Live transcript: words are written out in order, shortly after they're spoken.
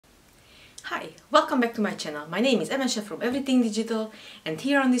Hi, welcome back to my channel. My name is Emma from Everything Digital, and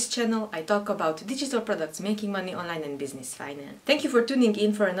here on this channel I talk about digital products, making money online and business finance. Thank you for tuning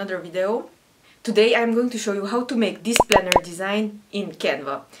in for another video. Today I'm going to show you how to make this planner design in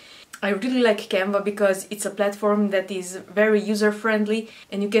Canva. I really like Canva because it's a platform that is very user-friendly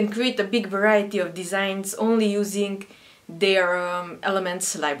and you can create a big variety of designs only using their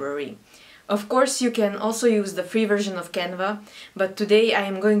Elements library. Of course, you can also use the free version of Canva, but today I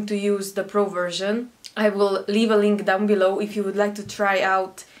am going to use the Pro version. I will leave a link down below if you would like to try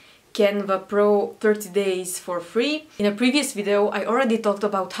out Canva Pro 30 days for free. In a previous video I already talked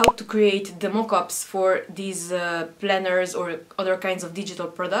about how to create the mockups for these planners or other kinds of digital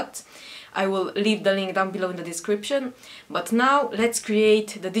products. I will leave the link down below in the description. But now let's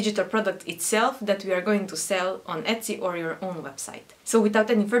create the digital product itself that we are going to sell on Etsy or your own website. So without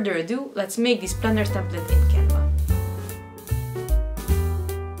any further ado, let's make this planner template in Canva.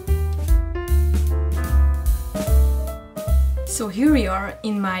 So here we are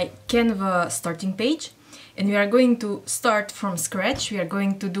in my Canva starting page, and we are going to start from scratch. We are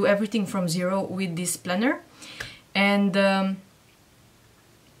going to do everything from zero with this planner, and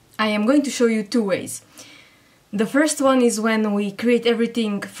I am going to show you two ways. The first one is when we create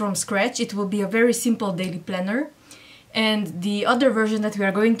everything from scratch. It will be a very simple daily planner, and the other version that we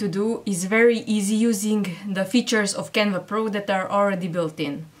are going to do is very easy using the features of Canva Pro that are already built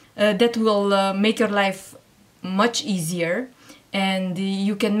in. That will make your life much easier, and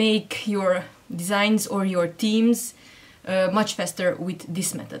you can make your designs or your themes much faster with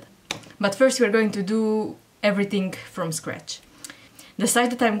this method. But first we're going to do everything from scratch. The size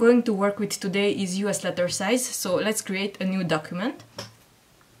that I'm going to work with today is US letter size, so let's create a new document.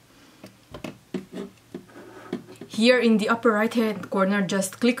 Here in the upper right hand corner,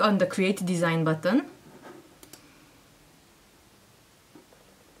 just click on the Create Design button.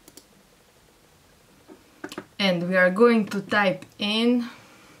 And we are going to type in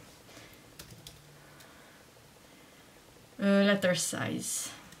letter size,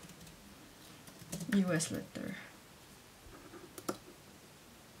 US letter.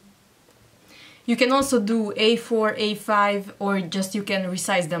 You can also do A4, A5, or just you can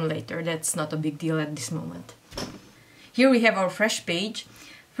resize them later. That's not a big deal at this moment. Here we have our fresh page.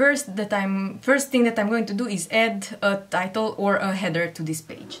 First thing that I'm going to do is add a title or a header to this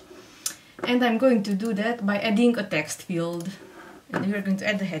page. And I'm going to do that by adding a text field. And we are going to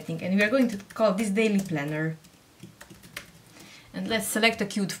add the heading, and we are going to call this Daily Planner. And let's select a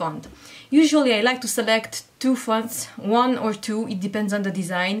cute font. Usually I like to select two fonts, one or two, it depends on the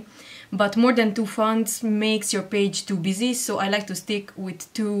design. But more than two fonts makes your page too busy, so I like to stick with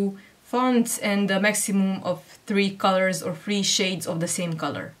two fonts and a maximum of 3 colors or 3 shades of the same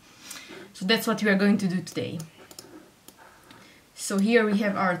color. So that's what we are going to do today. So here we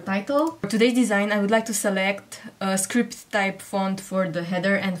have our title. For today's design I would like to select a script type font for the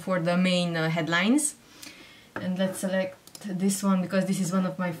header and for the main headlines. And let's select this one because this is one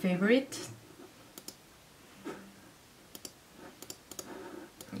of my favorite.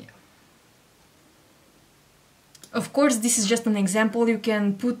 Of course, this is just an example. You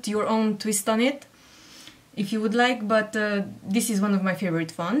can put your own twist on it if you would like, but this is one of my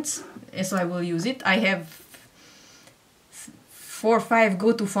favorite fonts, so I will use it. I have 4 or 5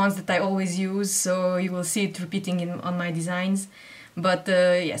 go-to fonts that I always use, so you will see it repeating on my designs. But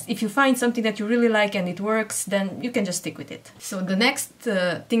yes, if you find something that you really like and it works, then you can just stick with it. So the next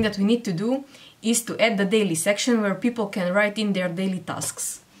thing that we need to do is to add the daily section where people can write in their daily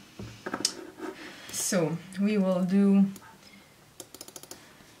tasks. So we will do,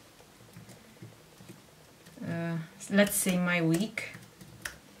 let's say my week.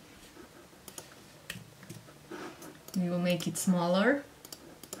 We will make it smaller.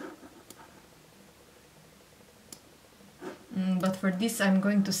 But for this I'm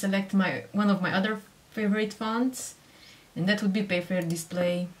going to select one of my other favorite fonts, and that would be Payfair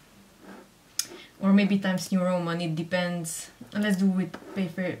Display. Or maybe Times New Roman, it depends. Let's do with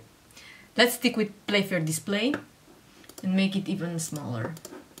Payfair. Let's stick with Payfair Display and make it even smaller.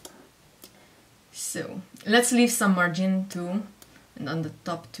 So let's leave some margin too, and on the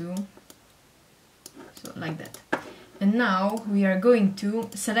top too, so like that. And now we are going to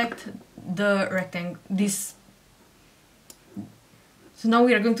select the rectangle, so now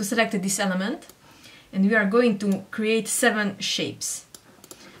we are going to select this element, and we are going to create 7 shapes.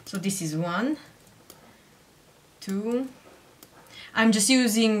 So this is 1, 2, I'm just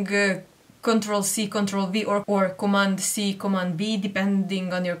using Ctrl+C, Ctrl+V or Command+C, Command+B,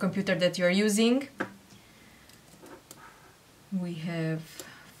 depending on your computer that you are using. We have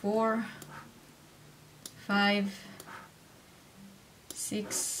 4, 5,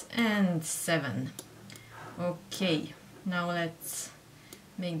 6 and 7. Okay, now let's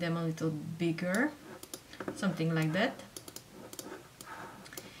make them a little bigger, something like that.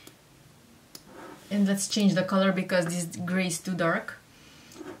 And let's change the color because this gray is too dark.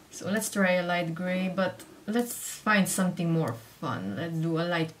 So let's try a light gray, but let's find something more fun. Let's do a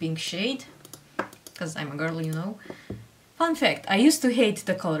light pink shade, because I'm a girl, you know. Fun fact, I used to hate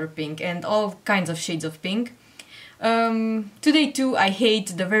the color pink and all kinds of shades of pink. Today too I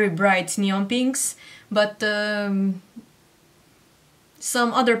hate the very bright neon pinks, but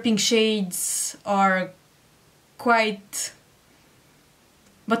some other pink shades are quite...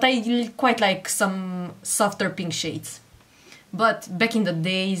 But I quite like some softer pink shades. But back in the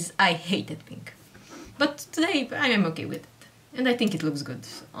days I hated pink. But today I am okay with it. And I think it looks good.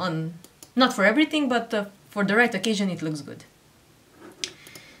 Not for everything, but for the right occasion it looks good.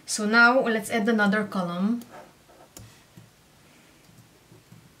 So now let's add another column.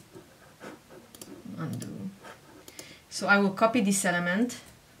 Undo. So I will copy this element.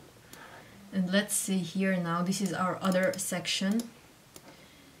 And let's see here now, this is our other section.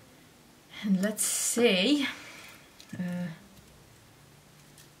 And let's say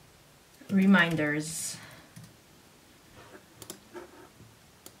reminders.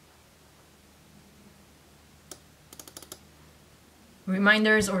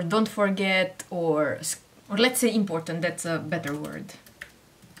 Reminders, or don't forget, or let's say important, that's a better word.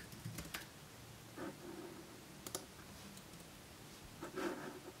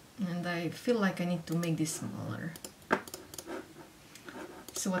 And I feel like I need to make this smaller.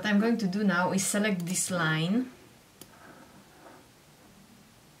 So what I'm going to do now is select this line,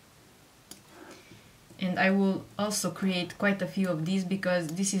 and I will also create quite a few of these, because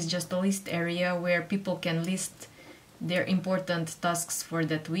this is just a list area where people can list their important tasks for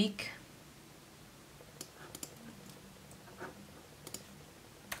that week.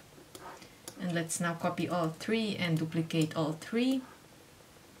 And let's now copy all three and duplicate all three,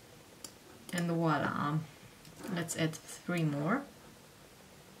 and voila, let's add 3 more.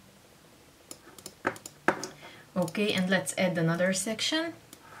 Okay, and let's add another section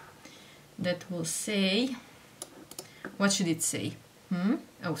that will say, what should it say?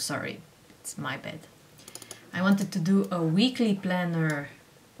 Oh, sorry, it's my bad. I wanted to do a weekly planner.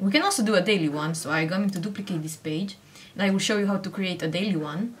 We can also do a daily one, so I'm going to duplicate this page and I will show you how to create a daily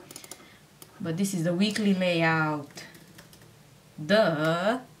one. But this is the weekly layout.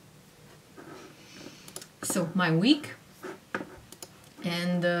 Duh! So my week,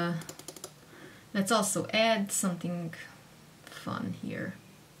 and let's also add something fun here.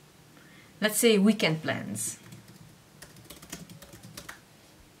 Let's say weekend plans.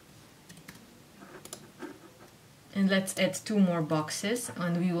 And let's add 2 more boxes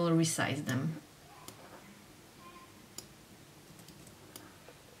and we will resize them.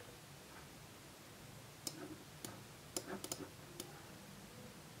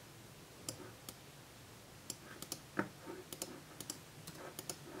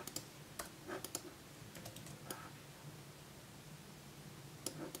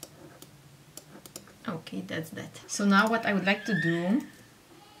 Okay, that's that. So now what I would like to do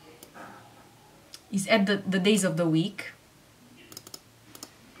is add the days of the week.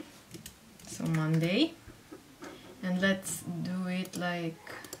 So Monday, and let's do it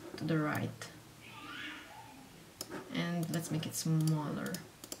like to the right, and let's make it smaller.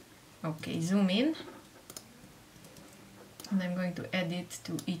 Okay, zoom in, and I'm going to add it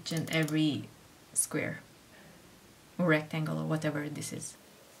to each and every square or rectangle or whatever this is.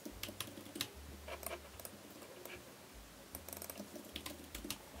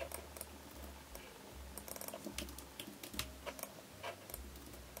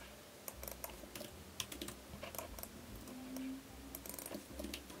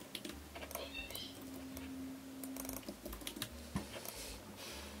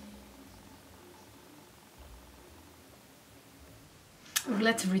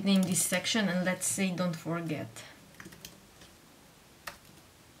 Let's rename this section and let's say don't forget.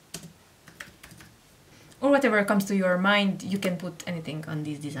 Or whatever comes to your mind, you can put anything on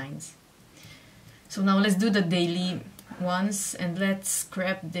these designs. So now let's do the daily ones, and let's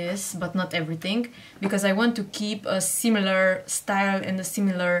scrap this, but not everything, because I want to keep a similar style and a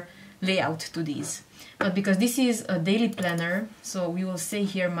similar layout to these. But because this is a daily planner, so we will say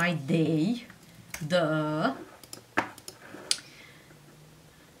here my day,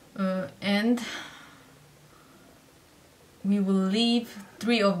 and we will leave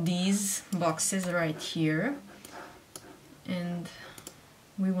 3 of these boxes right here, and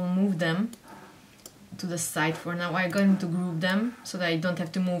we will move them to the side for now. I'm going to group them so that I don't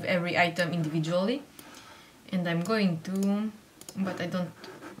have to move every item individually, and I'm going to but I don't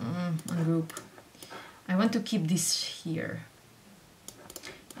ungroup. I want to keep this here,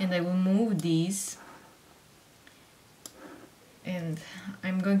 and I will move these, and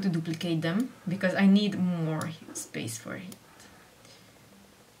I'm going to duplicate them because I need more space for it,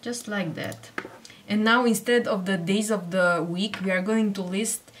 just like that. And now instead of the days of the week, we are going to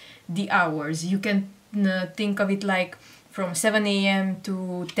list the hours. You can think of it like from 7 a.m.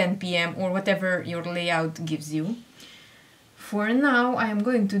 to 10 p.m. or whatever your layout gives you. For now, I am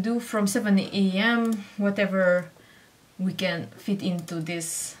going to do from 7 a.m. whatever we can fit into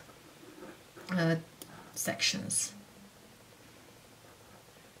these sections.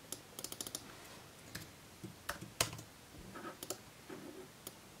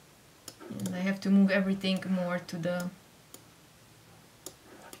 And I have to move everything more to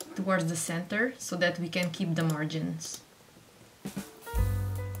towards the center so that we can keep the margins.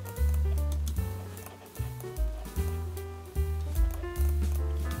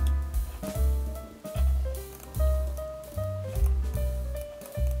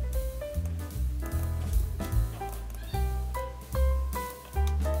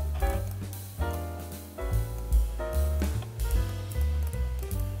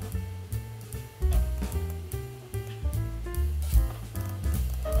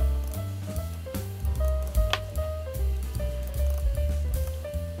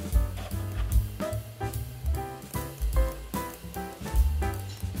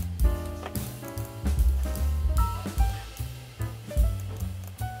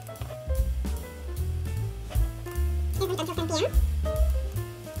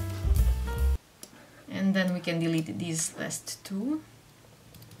 And then we can delete these last two.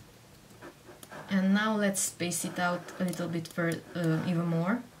 And now let's space it out a little bit even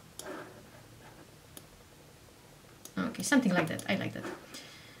more. Okay, something like that. I like that.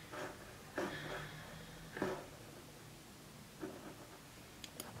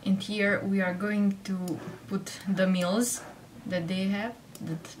 And here we are going to put the meals that they have.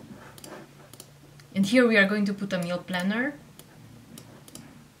 And here we are going to put a meal planner.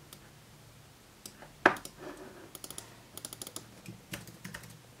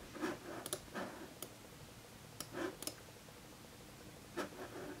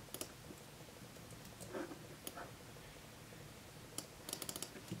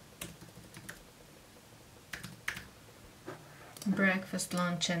 Breakfast,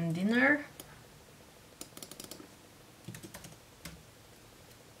 lunch and dinner.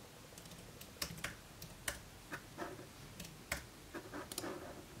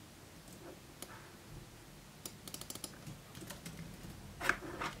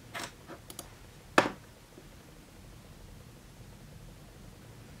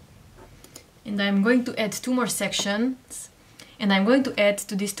 And I'm going to add two more sections, and I'm going to add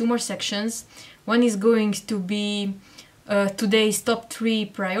to these two more sections. One is going to be today's top 3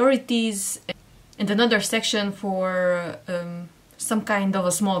 priorities, and another section for some kind of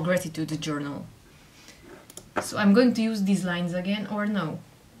a small gratitude journal. So I'm going to use these lines again, or no,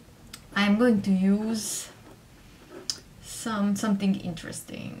 I'm going to use something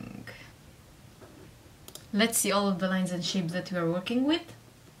interesting. Let's see all of the lines and shapes that we are working with.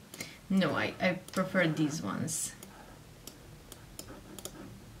 No, I prefer these ones.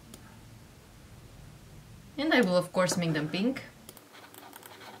 And I will of course make them pink.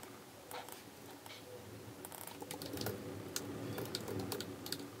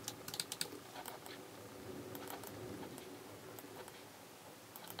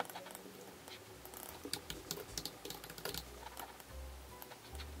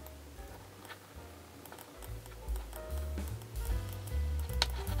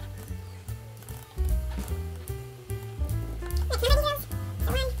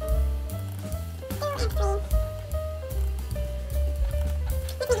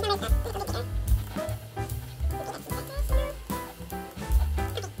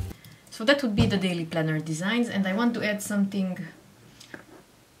 So that would be the daily planner designs, and I want to add something,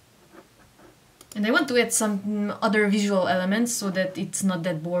 and I want to add some other visual elements so that it's not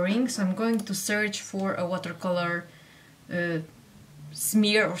that boring. So I'm going to search for a watercolor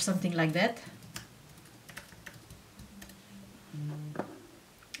smear or something like that.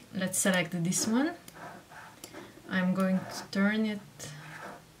 Let's select this one. I'm going to turn it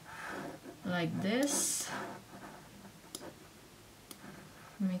like this.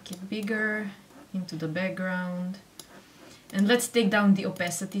 Make it bigger into the background, and let's take down the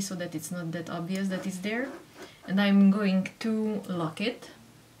opacity so that it's not that obvious that it's there, and I'm going to lock it.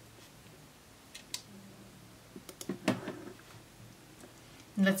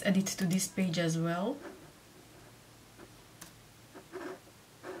 And let's add it to this page as well.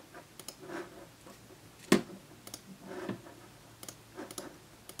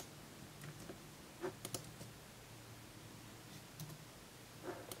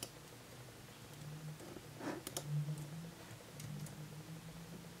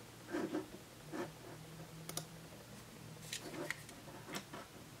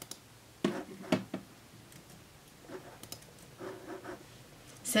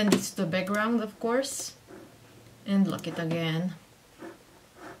 Send it to the background, of course, and lock it again.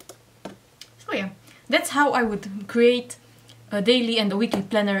 So yeah, that's how I would create a daily and a weekly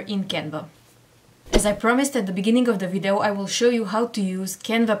planner in Canva. As I promised at the beginning of the video, I will show you how to use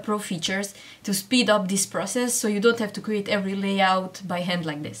Canva Pro features to speed up this process so you don't have to create every layout by hand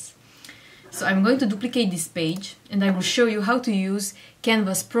like this. So I'm going to duplicate this page and I will show you how to use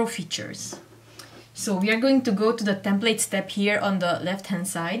Canva's Pro features. So we are going to go to the templates tab here on the left hand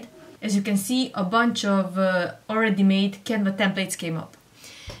side. As you can see, a bunch of already made Canva templates came up.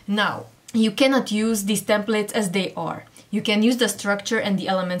 Now, you cannot use these templates as they are. You can use the structure and the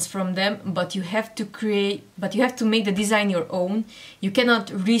elements from them, but you have to make the design your own. You cannot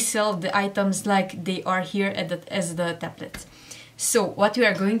resell the items like they are here as the templates. So what we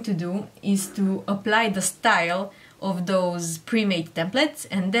are going to do is to apply the style of those pre-made templates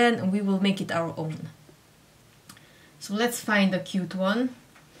and then we will make it our own. So let's find a cute one.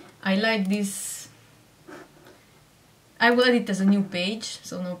 I like this. I will edit as a new page,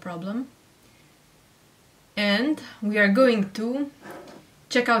 so no problem. And we are going to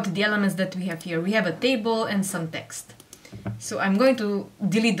check out the elements that we have here. We have a table and some text. So I'm going to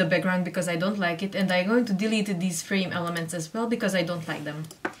delete the background because I don't like it, and I'm going to delete these frame elements as well because I don't like them.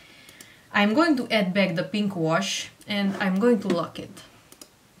 I'm going to add back the pink wash and I'm going to lock it.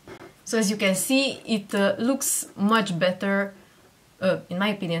 So as you can see, it looks much better, in my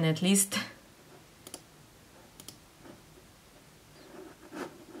opinion at least.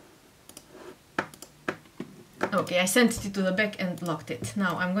 Okay, I sent it to the back and locked it.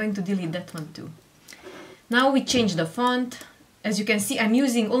 Now I'm going to delete that one too. Now we change the font. As you can see, I'm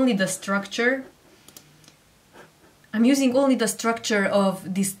using only the structure. I'm using only the structure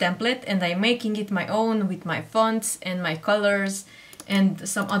of this template and I'm making it my own with my fonts and my colors and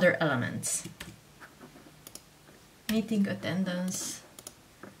some other elements. Meeting attendance.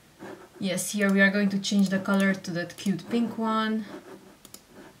 Yes, here we are going to change the color to that cute pink one.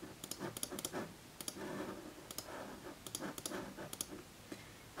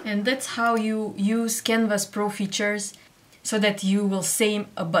 And that's how you use Canva's Pro features so that you will save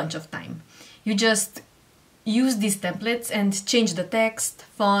a bunch of time. You just use these templates and change the text,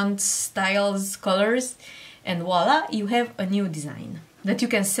 fonts, styles, colors, and voila, you have a new design that you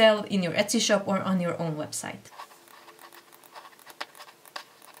can sell in your Etsy shop or on your own website.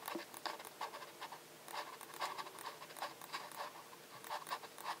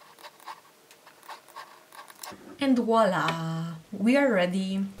 And voila, we are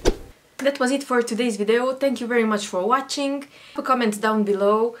ready. That was it for today's video. Thank you very much for watching. Leave a comment down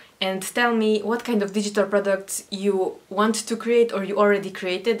below and tell me what kind of digital products you want to create or you already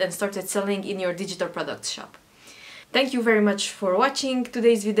created and started selling in your digital products shop. Thank you very much for watching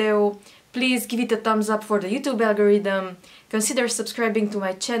today's video. Please give it a thumbs up for the YouTube algorithm. Consider subscribing to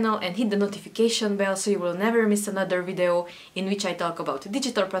my channel and hit the notification bell so you will never miss another video in which I talk about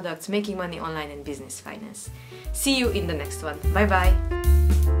digital products, making money online and business finance. See you in the next one. Bye bye!